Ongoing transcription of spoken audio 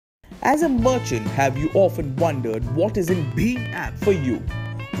As a merchant, have you often wondered what is in Bheem app for you?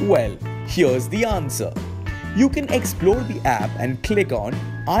 Well, here's the answer. You can explore the app and click on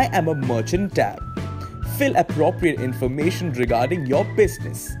I am a merchant tab. Fill appropriate information regarding your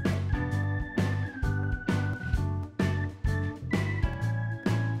business.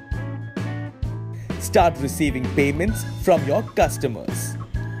 Start receiving payments from your customers.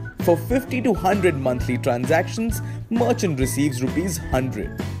 For 50 to 100 monthly transactions, merchant receives rupees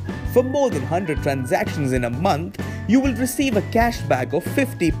 100. For more than 100 transactions in a month, you will receive a cashback of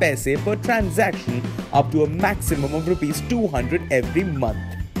 50 paise per transaction up to a maximum of rupees 200 every month.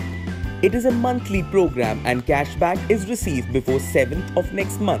 It is a monthly program and cashback is received before 7th of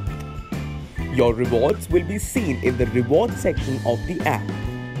next month. Your rewards will be seen in the reward section of the app.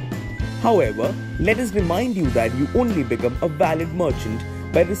 However, let us remind you that you only become a valid merchant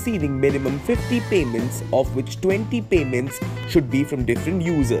by receiving minimum 50 payments, of which 20 payments should be from different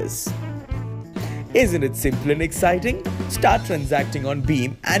users. Isn't it simple and exciting? Start transacting on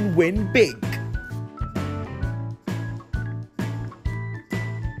Bheem and win big!